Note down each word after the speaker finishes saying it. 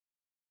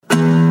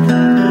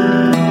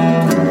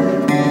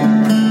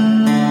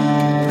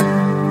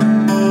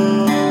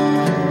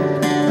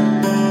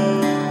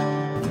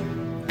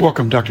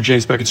Welcome, Dr.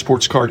 James Beckett,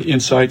 Sports Card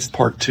Insights,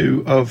 part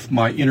 2 of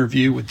my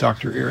interview with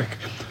Dr. Eric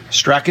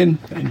Strachan.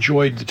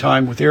 Enjoyed the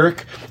time with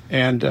Eric.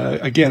 And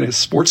again,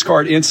 Sports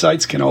Card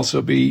Insights can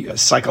also be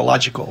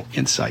psychological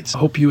insights. I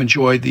hope you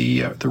enjoy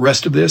the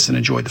rest of this and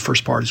enjoyed the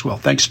first part as well.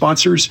 Thanks,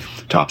 sponsors: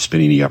 Top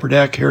Spinini Upper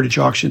Deck, Heritage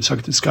Auctions,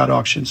 Huntington Scott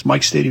Auctions,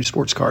 Mike Stadium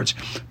Sports Cards,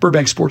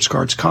 Burbank Sports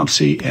Cards,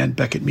 ComC, and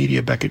Beckett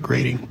Media, Beckett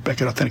Grading,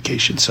 Beckett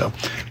Authentication. So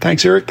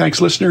thanks, Eric. Thanks,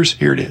 listeners.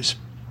 Here it is.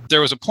 There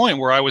was a point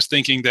where I was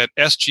thinking that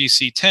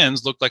SGC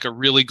 10s looked like a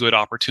really good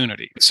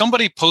opportunity.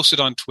 Somebody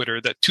posted on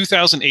Twitter that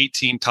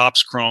 2018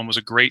 Topps Chrome was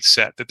a great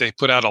set, that they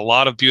put out a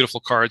lot of beautiful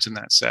cards in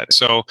that set.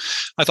 So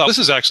I thought this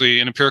is actually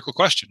an empirical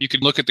question. You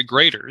could look at the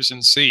graders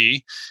and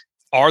see,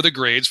 are the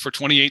grades for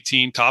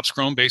 2018 Topps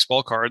Chrome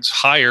baseball cards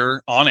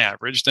higher on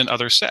average than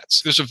other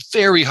sets? There's a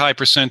very high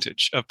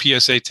percentage of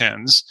PSA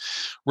 10s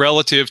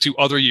relative to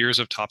other years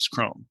of Topps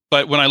Chrome.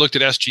 But when I looked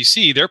at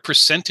SGC, their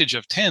percentage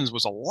of 10s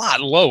was a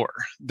lot lower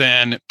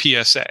than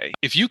PSA.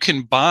 If you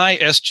can buy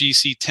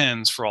SGC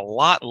 10s for a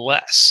lot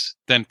less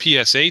than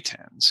PSA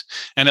 10s,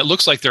 and it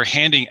looks like they're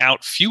handing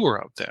out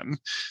fewer of them,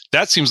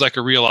 that seems like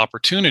a real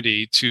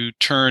opportunity to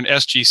turn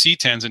SGC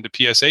 10s into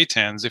PSA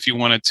 10s if you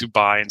wanted to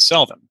buy and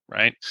sell them,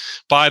 right?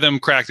 Buy them,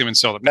 crack them, and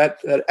sell them. That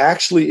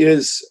actually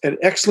is an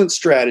excellent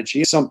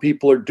strategy. Some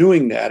people are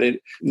doing that,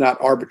 not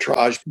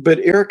arbitrage. But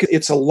Eric,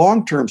 it's a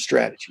long-term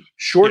strategy.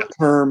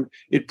 Short-term,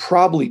 it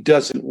probably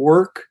doesn't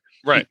work.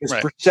 Right. Because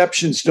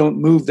perceptions don't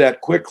move that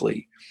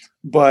quickly.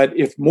 But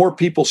if more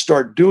people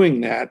start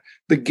doing that,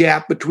 the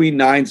gap between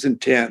 9s and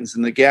 10s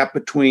and the gap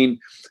between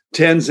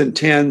 10s and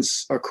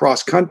 10s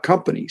across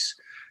companies,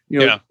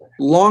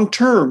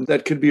 long-term,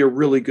 that could be a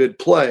really good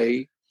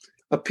play.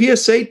 A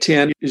PSA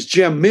 10 is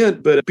gem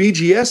mint, but a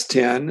BGS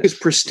 10 is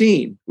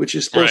pristine, which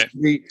is supposed to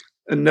be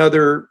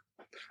another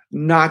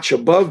notch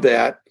above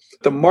that.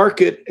 The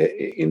market,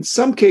 in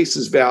some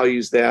cases,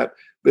 values that,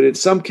 but in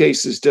some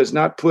cases does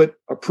not put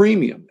a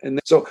premium. And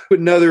so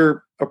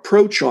another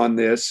approach on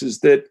this is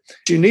that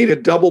you need a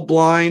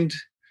double-blind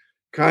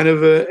kind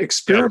of a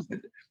experiment. Yeah.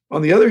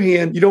 On the other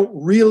hand, you don't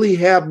really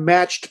have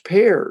matched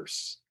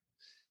pairs.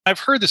 I've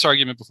heard this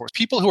argument before.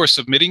 People who are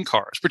submitting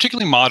cards,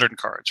 particularly modern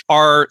cards,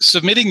 are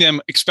submitting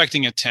them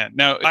expecting a 10.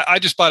 Now, I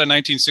just bought a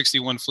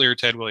 1961 Fleer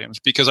Ted Williams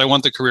because I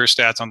want the career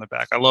stats on the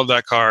back. I love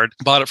that card.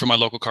 Bought it from my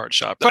local card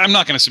shop. But I'm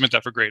not going to submit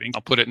that for grading.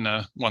 I'll put it in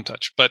a one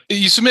touch. But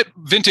you submit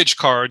vintage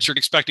cards, you're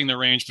expecting the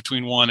range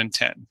between 1 and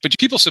 10. But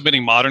people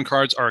submitting modern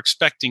cards are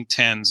expecting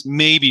 10s,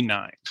 maybe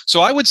 9. So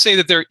I would say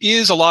that there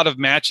is a lot of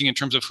matching in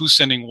terms of who's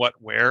sending what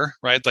where,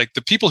 right? Like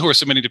the people who are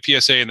submitting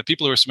to PSA and the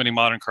people who are submitting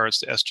modern cards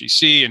to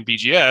SGC and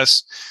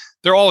BGS,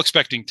 they're all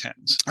expecting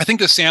 10s. I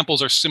think the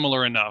samples are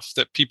similar enough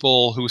that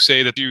people who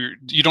say that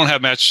you don't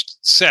have matched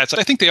sets,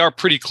 I think they are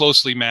pretty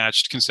closely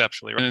matched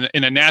conceptually, right?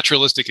 in a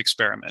naturalistic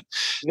experiment.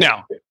 Yeah.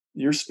 Now,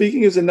 you're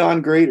speaking as a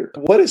non-grader.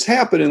 What has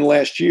happened in the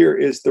last year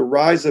is the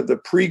rise of the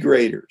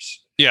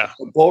pre-graders. Yeah.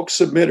 The bulk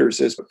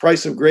submitters. As the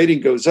price of grading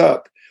goes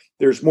up,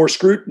 there's more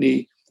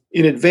scrutiny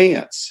in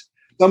advance.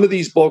 Some of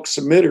these bulk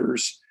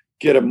submitters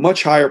get a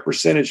much higher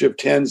percentage of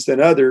 10s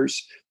than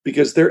others,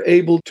 because they're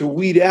able to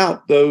weed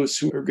out those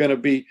who are going to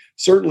be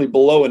certainly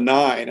below a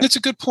 9. That's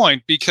a good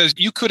point, because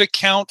you could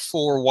account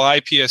for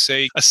why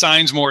PSA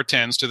assigns more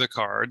 10s to the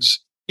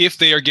cards if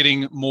they are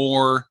getting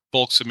more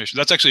bulk submissions.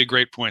 That's actually a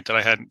great point that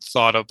I hadn't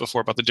thought of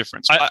before about the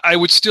difference. I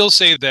would still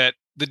say that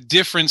the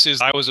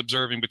differences I was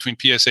observing between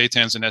PSA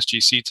 10s and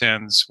SGC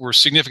 10s were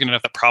significant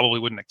enough that probably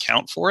wouldn't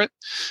account for it.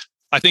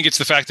 I think it's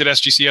the fact that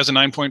SGC has a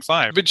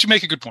 9.5. But you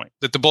make a good point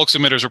that the bulk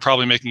submitters are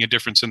probably making a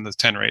difference in the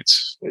 10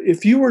 rates.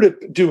 If you were to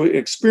do an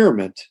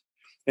experiment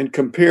and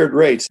compared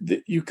rates,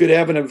 you could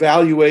have an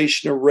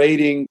evaluation, a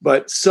rating,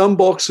 but some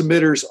bulk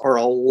submitters are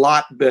a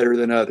lot better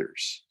than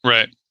others.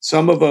 Right.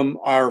 Some of them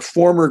are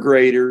former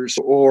graders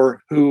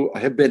or who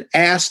have been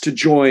asked to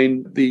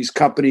join these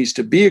companies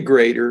to be a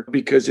grader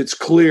because it's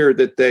clear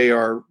that they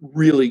are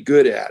really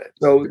good at it.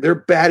 So their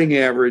batting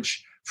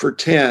average for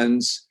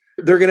 10s,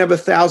 they're going to have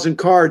 1,000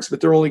 cards,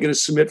 but they're only going to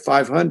submit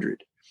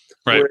 500.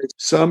 Right. Whereas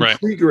some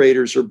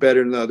pre-graders are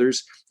better than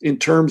others in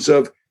terms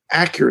of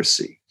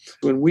accuracy.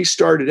 When we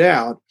started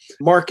out,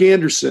 Mark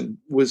Anderson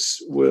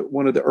was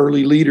one of the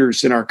early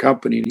leaders in our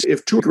company.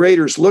 If 2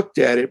 graders looked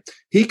at it,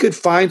 he could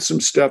find some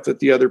stuff that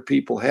the other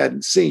people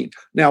hadn't seen.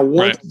 Now,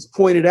 once it's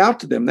pointed out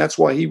to them, that's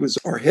why he was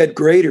our head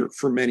grader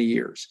for many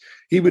years.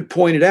 He would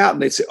point it out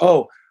and they'd say,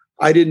 oh,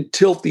 I didn't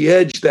tilt the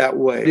edge that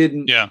way. I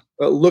didn't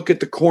look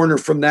at the corner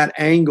from that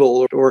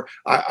angle, or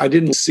I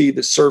didn't see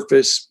the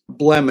surface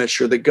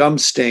blemish or the gum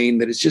stain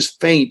that is just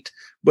faint,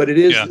 but it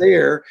is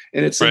there,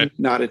 and it's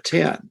not a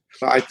 10.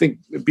 I think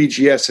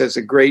BGS has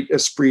a great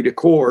esprit de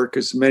corps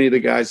because many of the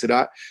guys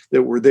that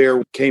were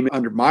there came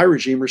under my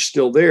regime are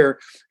still there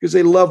because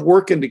they love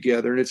working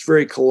together, and it's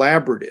very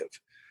collaborative.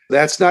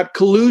 That's not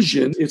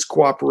collusion, it's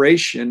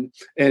cooperation,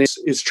 and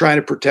it's trying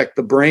to protect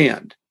the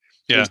brand.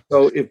 Yeah.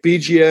 So if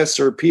BGS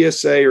or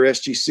PSA or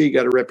SGC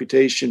got a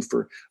reputation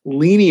for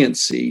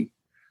leniency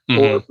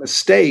or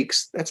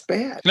mistakes, that's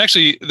bad. And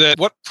actually,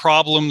 what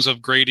problems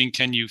of grading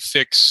can you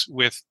fix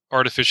with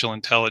artificial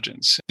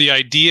intelligence. The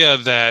idea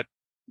that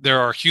there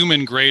are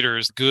human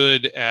graders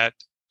good at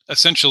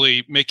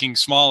essentially making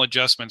small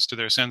adjustments to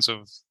their sense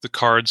of the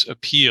card's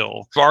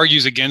appeal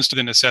argues against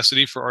the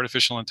necessity for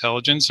artificial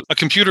intelligence. A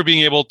computer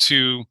being able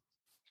to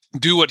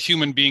do what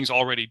human beings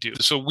already do.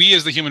 So we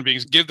as the human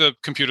beings give the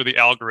computer the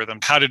algorithm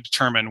how to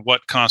determine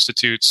what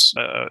constitutes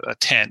a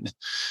 10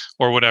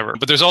 or whatever.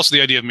 But there's also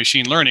the idea of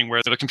machine learning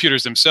where the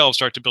computers themselves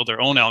start to build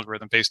their own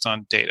algorithm based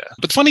on data.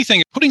 But the funny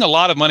thing, putting a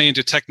lot of money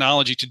into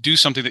technology to do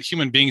something that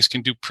human beings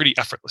can do pretty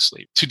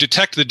effortlessly, to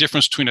detect the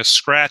difference between a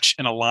scratch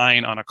and a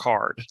line on a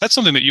card. That's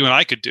something that you and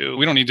I could do.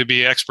 We don't need to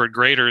be expert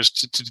graders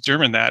to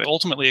determine that.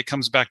 Ultimately, it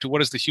comes back to what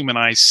does the human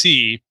eye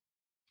see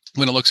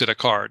when it looks at a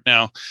card.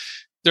 Now,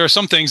 there are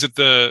some things that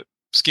the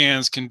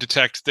scans can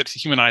detect that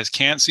human eyes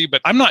can't see,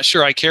 but I'm not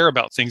sure I care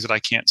about things that I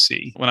can't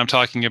see when I'm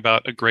talking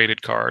about a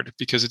graded card,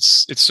 because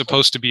it's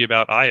supposed to be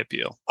about eye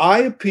appeal. Eye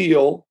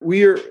appeal,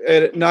 we are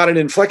at not an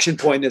inflection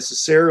point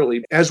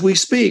necessarily. As we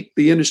speak,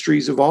 the industry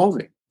is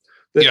evolving.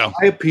 The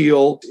eye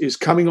appeal is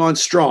coming on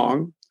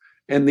strong,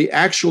 and the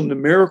actual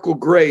numerical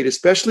grade,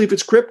 especially if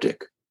it's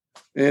cryptic,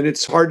 and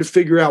it's hard to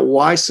figure out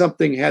why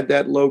something had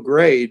that low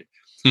grade,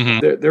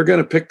 they're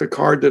going to pick the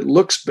card that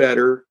looks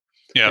better.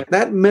 Yeah. And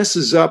that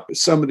messes up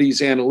some of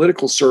these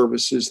analytical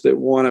services that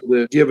want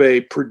to give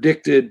a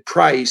predicted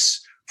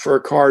price for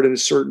a card in a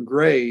certain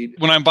grade.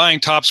 When I'm buying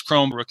Topps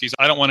Chrome rookies,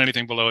 I don't want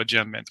anything below a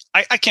gem mint.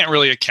 I can't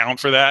really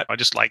account for that. I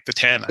just like the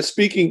 10.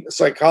 Speaking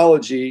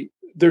psychology,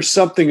 there's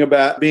something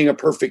about being a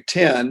perfect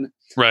 10.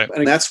 Right.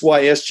 And that's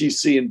why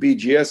SGC and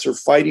BGS are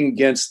fighting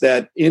against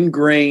that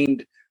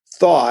ingrained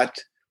thought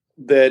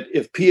that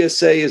if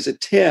PSA is a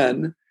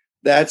 10,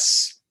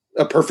 that's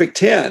a perfect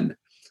 10.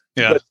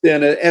 Yeah. But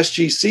then an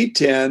SGC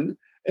 10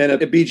 and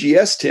a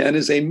BGS 10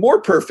 is a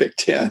more perfect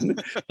 10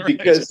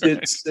 because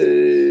it's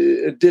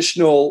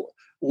additional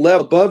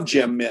level above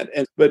gem mint.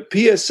 But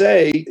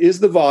PSA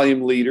is the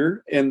volume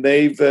leader, and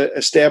they've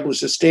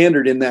established a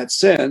standard in that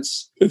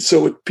sense. And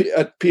so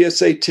a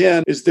PSA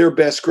 10 is their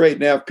best grade.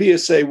 Now, if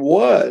PSA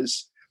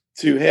was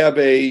to have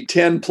a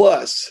 10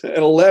 plus,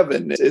 an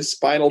 11, as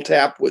Spinal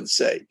Tap would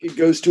say, it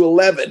goes to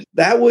 11.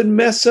 That would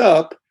mess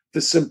up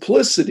the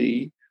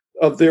simplicity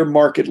of their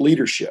market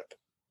leadership.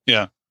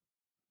 Yeah.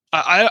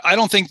 I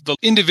don't think the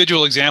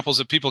individual examples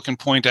that people can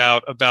point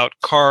out about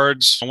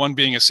cards, one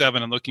being a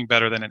 7 and looking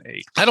better than an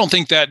 8, I don't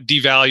think that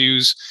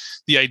devalues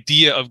the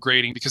idea of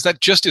grading, because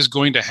that just is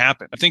going to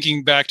happen.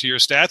 Thinking back to your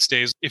stats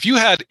days, if you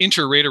had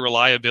inter-rater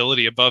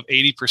reliability above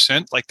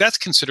 80%, like that's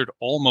considered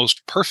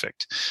almost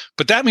perfect.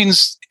 But that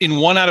means in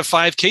 1 out of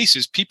 5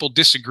 cases, people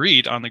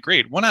disagreed on the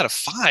grade. 1 out of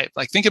 5.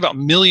 Like, think about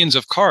millions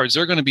of cards.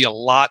 There are going to be a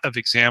lot of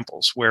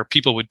examples where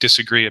people would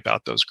disagree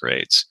about those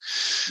grades.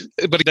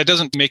 But that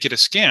doesn't make it a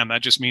scam.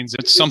 That just means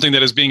it's something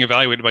that is being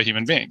evaluated by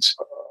human beings.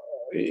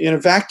 In a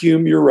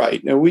vacuum, you're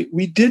right. Now,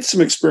 we did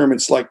some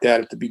experiments like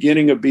that at the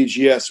beginning of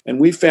BGS, and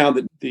we found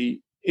that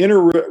the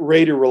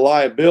inter-rater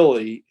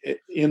reliability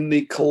in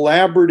the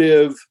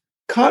collaborative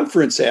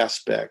conference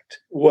aspect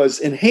was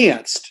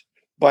enhanced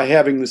by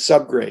having the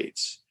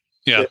subgrades.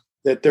 Yeah.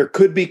 That there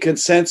could be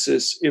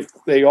consensus if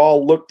they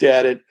all looked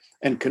at it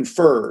and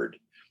conferred.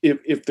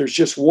 If there's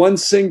just one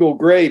single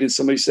grade and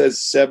somebody says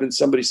 7,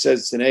 somebody says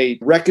it's an 8,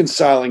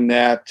 reconciling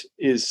that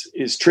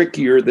is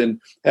trickier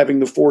than having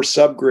the 4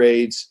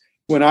 subgrades.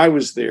 When I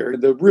was there,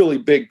 the really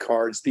big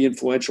cards, the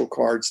influential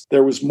cards,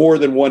 there was more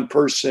than one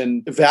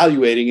person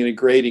evaluating and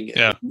grading it.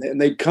 Yeah. And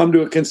they'd come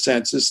to a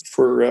consensus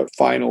for a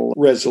final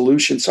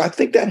resolution. So I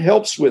think that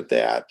helps with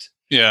that.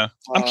 Yeah.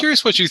 I'm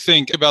curious what you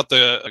think about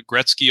the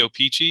Gretzky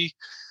O-Pee-Chee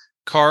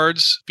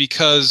cards,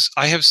 because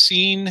I have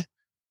seen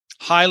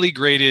highly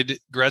graded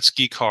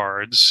Gretzky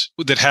cards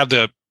that have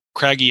the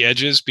craggy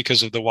edges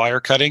because of the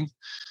wire cutting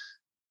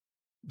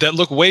that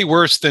look way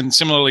worse than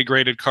similarly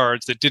graded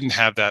cards that didn't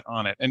have that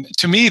on it. And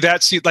to me,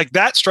 that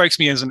strikes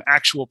me as an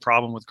actual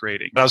problem with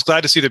grading. But I was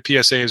glad to see that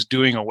PSA is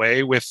doing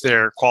away with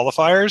their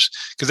qualifiers,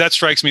 because that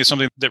strikes me as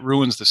something that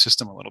ruins the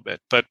system a little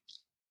bit. But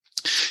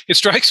it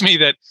strikes me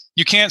that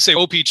you can't say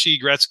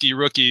O-Pee-Chee Gretzky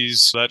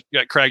rookies that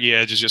got craggy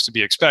edges just to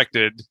be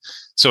expected,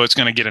 so it's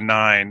going to get a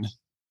 9.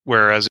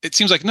 Whereas it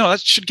seems like, no, that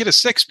should get a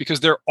 6,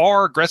 because there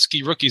are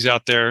Gretzky rookies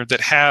out there that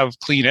have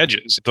clean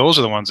edges. Those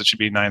are the ones that should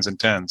be 9s and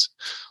 10s.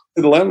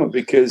 Dilemma,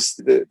 because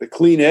the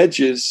clean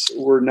edges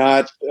were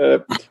not,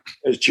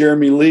 as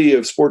Jeremy Lee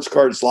of Sports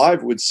Cards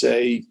Live would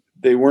say,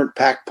 they weren't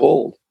pack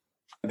pulled.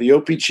 The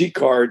O-Pee-Chee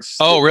cards.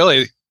 Oh,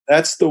 really?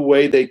 That's the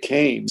way they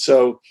came.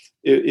 So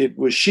it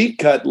was sheet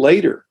cut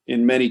later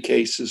in many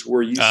cases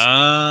where you see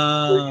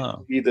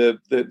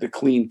the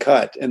clean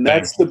cut. And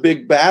that's the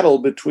big battle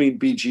between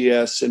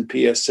BGS and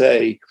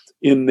PSA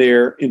in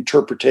their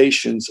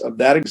interpretations of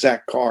that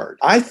exact card.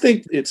 I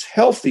think it's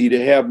healthy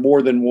to have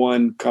more than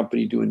one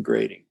company doing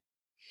grading.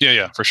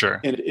 Yeah, for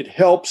sure. And it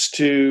helps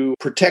to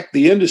protect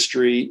the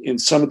industry in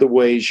some of the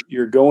ways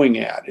you're going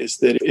at, is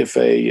that if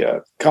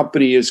a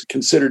company is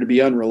considered to be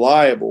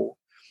unreliable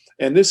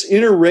And this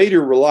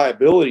inter-rater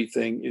reliability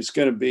thing is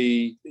going to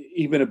be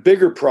even a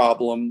bigger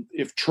problem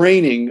if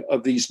training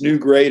of these new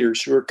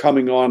graders who are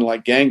coming on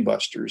like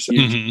gangbusters.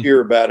 You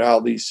hear about how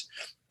these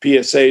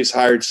PSAs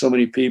hired so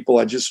many people.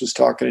 I just was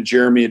talking to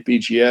Jeremy at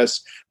BGS.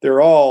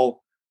 They're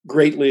all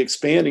greatly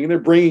expanding and they're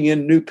bringing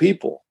in new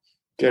people.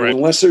 Okay, right.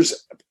 Unless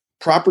there's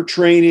proper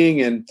training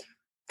and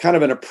kind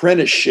of an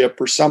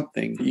apprenticeship or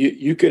something,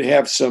 you could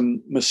have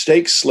some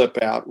mistakes slip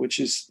out, which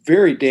is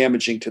very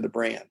damaging to the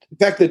brand. In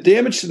fact, the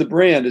damage to the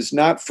brand is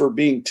not for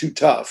being too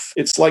tough.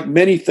 It's like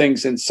many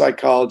things in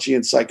psychology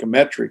and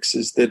psychometrics,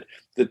 is that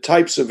the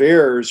types of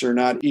errors are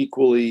not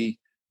equally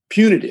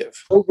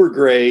punitive.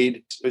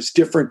 Overgrade is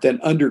different than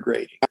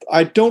undergrading.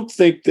 I don't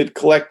think that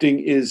collecting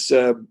is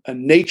a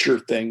nature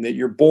thing, that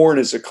you're born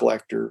as a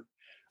collector.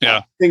 Yeah.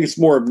 I think it's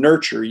more of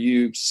nurture.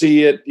 You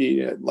see it,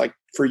 like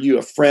for you,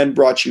 a friend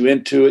brought you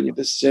into it.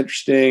 This is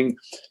interesting.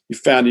 You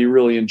found you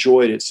really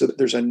enjoyed it. So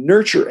there's a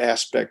nurture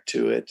aspect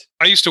to it.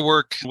 I used to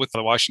work with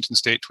the Washington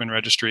State Twin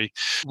Registry.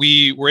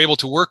 We were able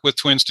to work with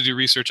twins to do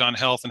research on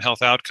health and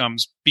health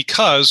outcomes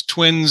because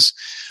twins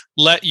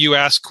let you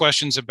ask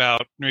questions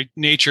about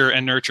nature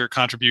and nurture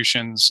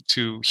contributions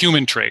to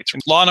human traits.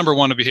 And law number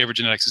one of behavior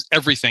genetics is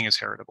everything is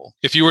heritable.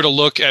 If you were to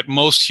look at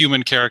most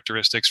human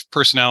characteristics,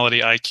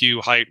 personality,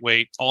 IQ, height,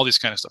 weight, all this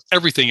kind of stuff,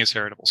 everything is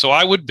heritable. So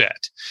I would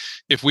bet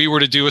if we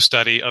were to do a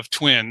study of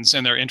twins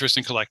and their interest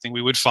in collecting,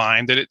 we would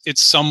find that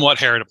it's somewhat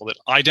heritable, that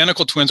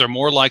identical twins are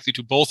more likely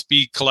to both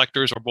be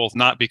collectors or both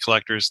not be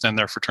collectors than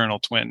their fraternal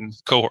twin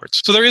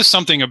cohorts. So there is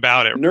something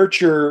about it.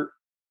 Nurture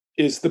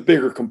is the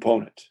bigger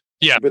component.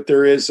 Yeah. But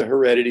there is a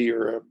heredity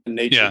or a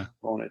nature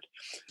component.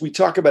 We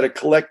talk about a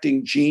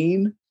collecting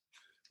gene.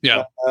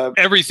 Yeah.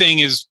 Everything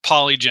is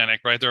polygenic,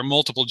 right? There are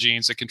multiple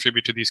genes that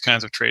contribute to these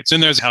kinds of traits.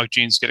 And there's how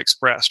genes get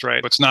expressed,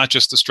 right? It's not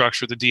just the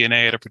structure of the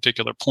DNA at a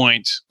particular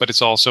point, but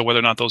it's also whether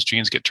or not those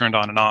genes get turned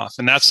on and off.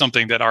 And that's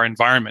something that our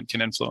environment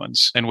can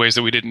influence in ways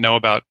that we didn't know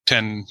about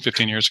 10,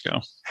 15 years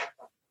ago.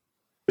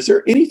 Is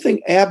there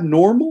anything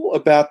abnormal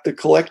about the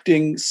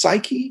collecting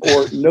psyche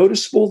or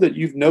noticeable that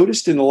you've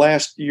noticed in the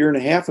last year and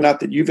a half?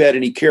 Not that you've had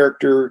any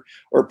character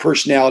or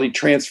personality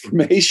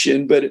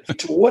transformation, but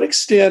to what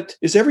extent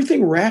is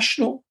everything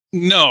rational?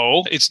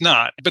 No, it's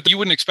not. But you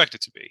wouldn't expect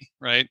it to be,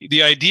 right?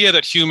 The idea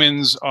that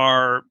humans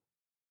are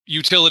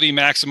utility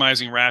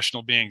maximizing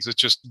rational beings is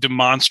just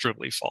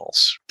demonstrably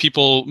false.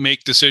 People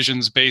make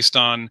decisions based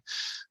on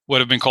what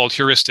have been called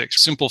heuristics,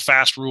 simple,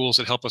 fast rules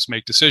that help us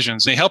make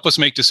decisions. They help us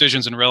make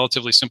decisions in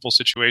relatively simple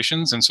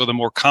situations. And so the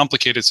more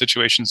complicated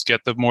situations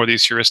get, the more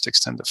these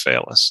heuristics tend to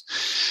fail us.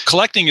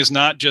 Collecting is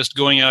not just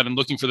going out and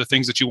looking for the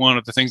things that you want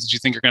or the things that you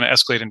think are going to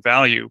escalate in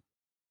value.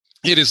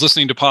 It is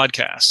listening to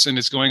podcasts and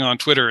it's going on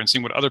Twitter and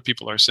seeing what other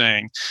people are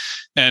saying.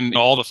 And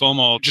all the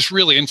FOMO just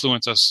really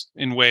influence us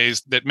in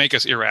ways that make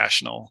us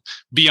irrational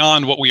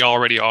beyond what we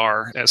already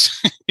are as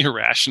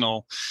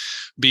irrational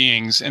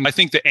beings. And I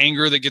think the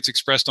anger that gets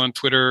expressed on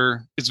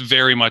Twitter is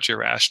very much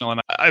irrational. And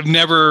I've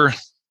never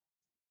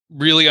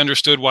really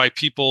understood why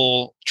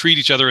people treat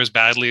each other as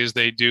badly as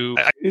they do.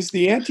 Is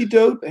the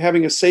antidote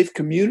having a safe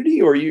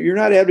community, or you're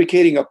not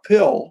advocating a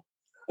pill?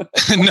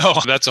 No,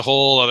 that's a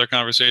whole other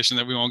conversation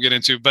that we won't get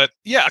into. But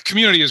yeah,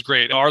 community is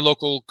great. Our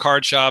local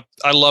card shop,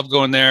 I love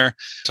going there,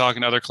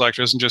 talking to other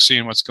collectors and just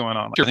seeing what's going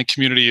on. I think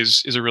community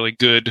is a really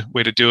good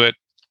way to do it.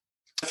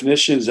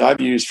 Definitions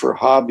I've used for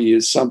hobby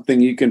is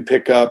something you can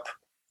pick up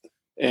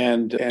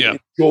and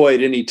enjoy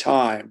at any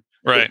time.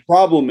 Right. The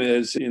problem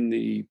is in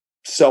the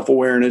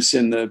self-awareness,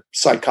 in the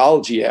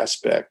psychology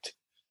aspect,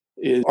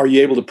 is are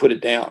you able to put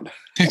it down?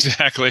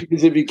 Exactly.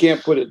 Because if you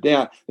can't put it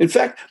down. In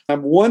fact,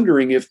 I'm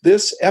wondering if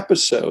this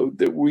episode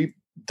that we've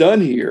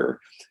done here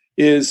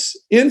is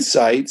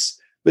insights,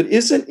 but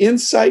isn't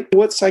insight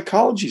what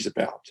psychology is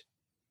about?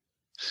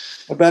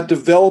 About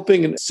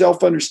developing and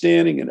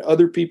self-understanding and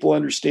other people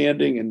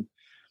understanding and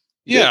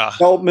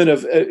development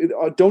of,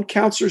 don't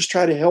counselors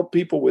try to help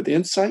people with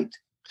insight?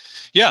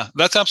 Yeah,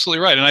 that's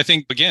absolutely right. And I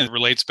think, again, it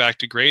relates back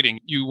to grading.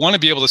 You want to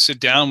be able to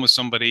sit down with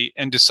somebody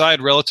and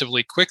decide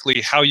relatively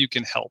quickly how you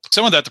can help.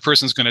 Some of that the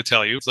person's going to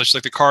tell you. It's just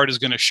like the card is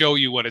going to show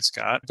you what it's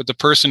got, but the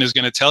person is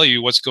going to tell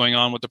you what's going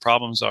on, what the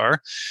problems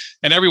are.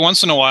 And every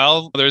once in a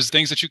while, there's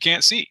things that you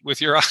can't see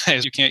with your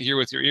eyes, you can't hear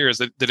with your ears,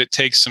 that it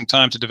takes some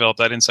time to develop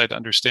that insight to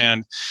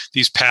understand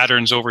these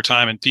patterns over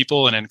time in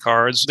people and in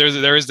cards.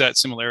 There is that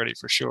similarity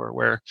for sure,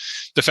 where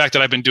the fact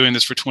that I've been doing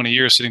this for 20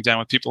 years, sitting down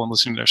with people and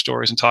listening to their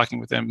stories and talking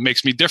with them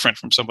makes me different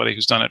from somebody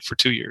who's done it for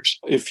 2 years.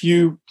 If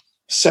you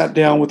sat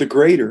down with a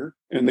grader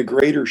and the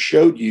grader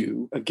showed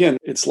you, again,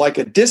 it's like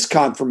a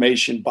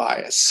disconfirmation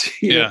bias.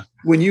 You know,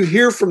 when you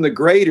hear from the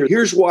grader,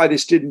 here's why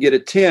this didn't get a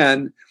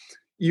 10,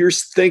 you're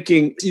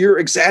thinking, you're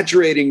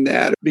exaggerating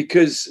that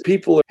because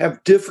people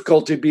have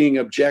difficulty being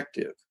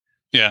objective.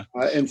 Yeah.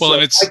 And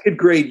I could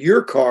grade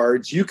your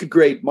cards, you could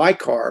grade my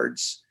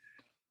cards,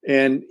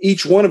 and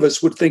each one of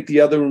us would think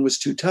the other one was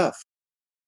too tough.